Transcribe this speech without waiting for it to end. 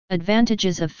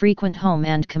Advantages of frequent home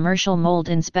and commercial mold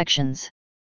inspections.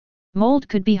 Mold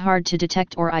could be hard to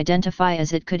detect or identify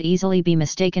as it could easily be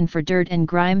mistaken for dirt and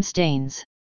grime stains.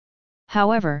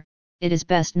 However, it is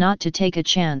best not to take a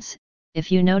chance.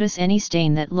 If you notice any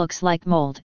stain that looks like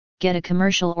mold, get a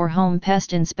commercial or home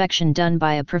pest inspection done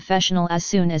by a professional as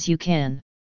soon as you can.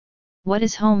 What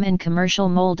is home and commercial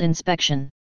mold inspection?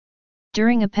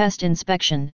 During a pest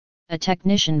inspection, a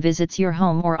technician visits your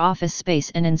home or office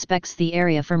space and inspects the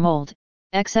area for mold,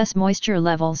 excess moisture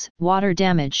levels, water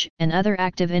damage, and other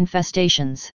active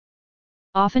infestations.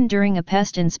 Often during a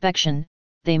pest inspection,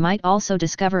 they might also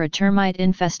discover a termite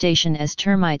infestation, as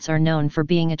termites are known for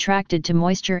being attracted to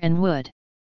moisture and wood.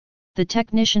 The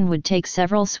technician would take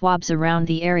several swabs around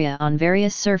the area on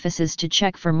various surfaces to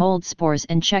check for mold spores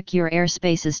and check your air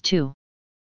spaces too.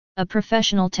 A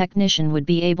professional technician would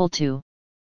be able to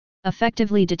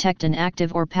effectively detect an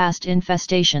active or past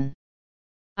infestation.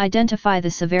 Identify the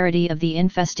severity of the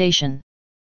infestation.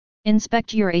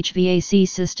 Inspect your HVAC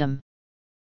system.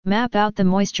 Map out the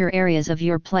moisture areas of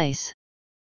your place.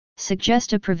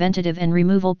 Suggest a preventative and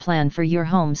removal plan for your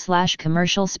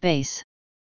home/commercial space.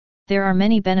 There are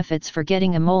many benefits for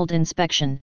getting a mold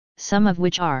inspection, some of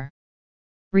which are: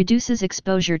 reduces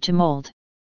exposure to mold.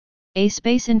 A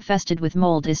space infested with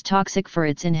mold is toxic for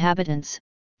its inhabitants,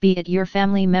 be it your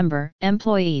family member,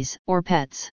 employees, or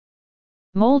pets.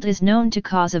 Mold is known to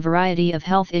cause a variety of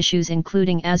health issues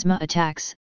including asthma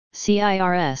attacks,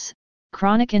 CIRS,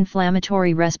 chronic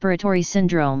inflammatory respiratory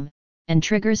syndrome, and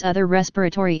triggers other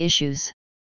respiratory issues.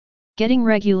 Getting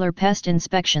regular pest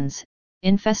inspections,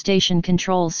 infestation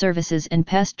control services and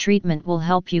pest treatment will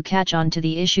help you catch on to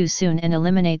the issue soon and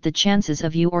eliminate the chances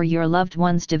of you or your loved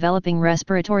ones developing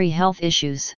respiratory health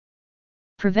issues.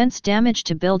 Prevents damage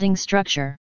to building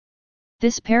structure.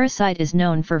 This parasite is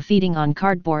known for feeding on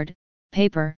cardboard,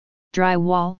 paper,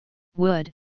 drywall,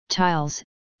 wood, tiles,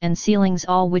 and ceilings,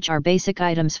 all which are basic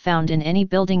items found in any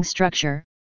building structure,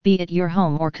 be it your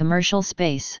home or commercial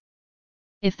space.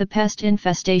 If the pest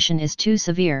infestation is too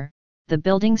severe, the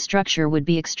building structure would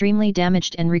be extremely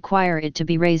damaged and require it to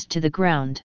be razed to the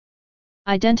ground.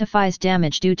 Identifies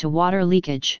damage due to water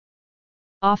leakage.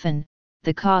 Often,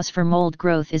 the cause for mold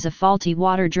growth is a faulty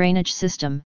water drainage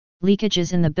system,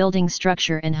 leakages in the building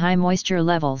structure, and high moisture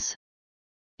levels.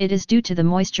 It is due to the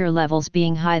moisture levels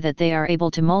being high that they are able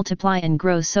to multiply and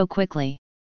grow so quickly.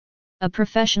 A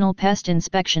professional pest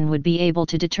inspection would be able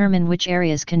to determine which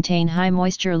areas contain high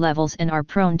moisture levels and are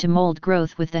prone to mold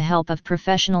growth with the help of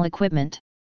professional equipment.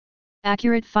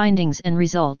 Accurate findings and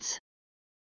results.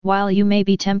 While you may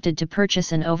be tempted to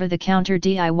purchase an over-the-counter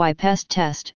DIY pest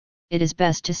test, it is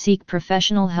best to seek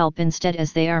professional help instead,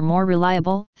 as they are more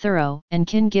reliable, thorough, and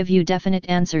can give you definite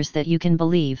answers that you can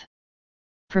believe.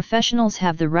 Professionals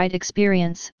have the right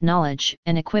experience, knowledge,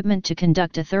 and equipment to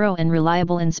conduct a thorough and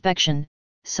reliable inspection,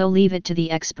 so leave it to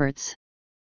the experts.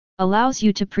 Allows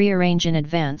you to pre-arrange in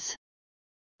advance.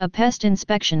 A pest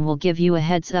inspection will give you a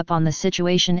heads up on the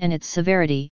situation and its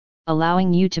severity,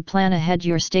 allowing you to plan ahead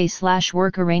your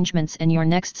stay/work arrangements and your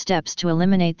next steps to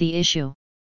eliminate the issue.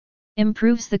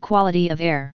 Improves the quality of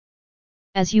air.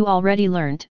 As you already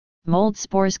learned, mold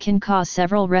spores can cause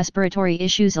several respiratory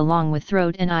issues along with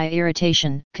throat and eye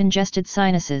irritation, congested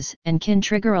sinuses, and can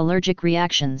trigger allergic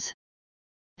reactions.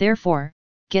 Therefore,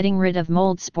 getting rid of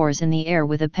mold spores in the air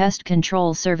with a pest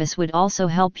control service would also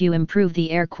help you improve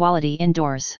the air quality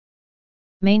indoors.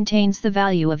 Maintains the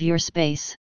value of your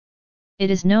space. It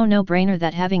is no no-brainer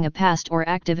that having a past or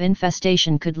active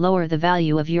infestation could lower the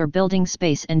value of your building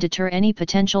space and deter any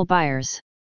potential buyers.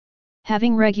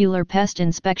 Having regular pest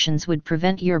inspections would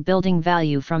prevent your building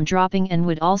value from dropping and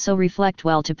would also reflect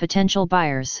well to potential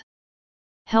buyers.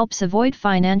 Helps avoid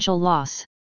financial loss.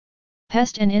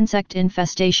 Pest and insect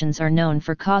infestations are known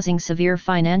for causing severe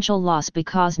financial loss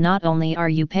because not only are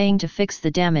you paying to fix the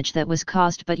damage that was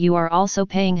caused, but you are also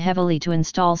paying heavily to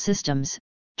install systems,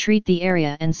 treat the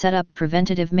area, and set up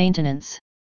preventative maintenance.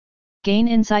 Gain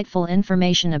insightful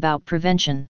information about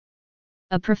prevention.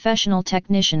 A professional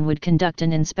technician would conduct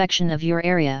an inspection of your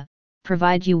area,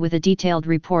 provide you with a detailed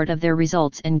report of their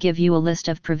results, and give you a list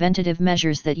of preventative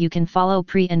measures that you can follow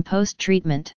pre- and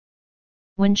post-treatment.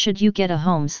 When should you get a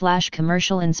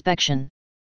home/commercial inspection?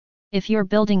 If your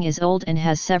building is old and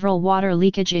has several water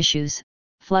leakage issues,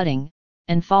 flooding,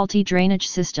 and faulty drainage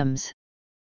systems.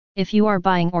 If you are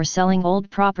buying or selling old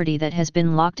property that has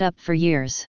been locked up for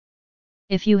years.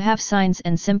 If you have signs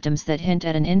and symptoms that hint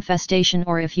at an infestation,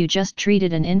 or if you just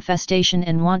treated an infestation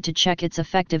and want to check its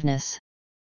effectiveness.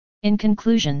 In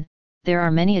conclusion, there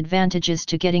are many advantages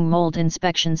to getting mold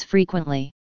inspections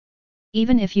frequently.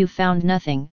 Even if you found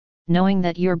nothing, knowing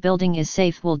that your building is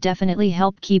safe will definitely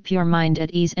help keep your mind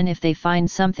at ease, and if they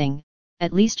find something,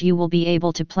 at least you will be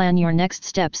able to plan your next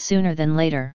steps sooner than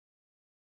later.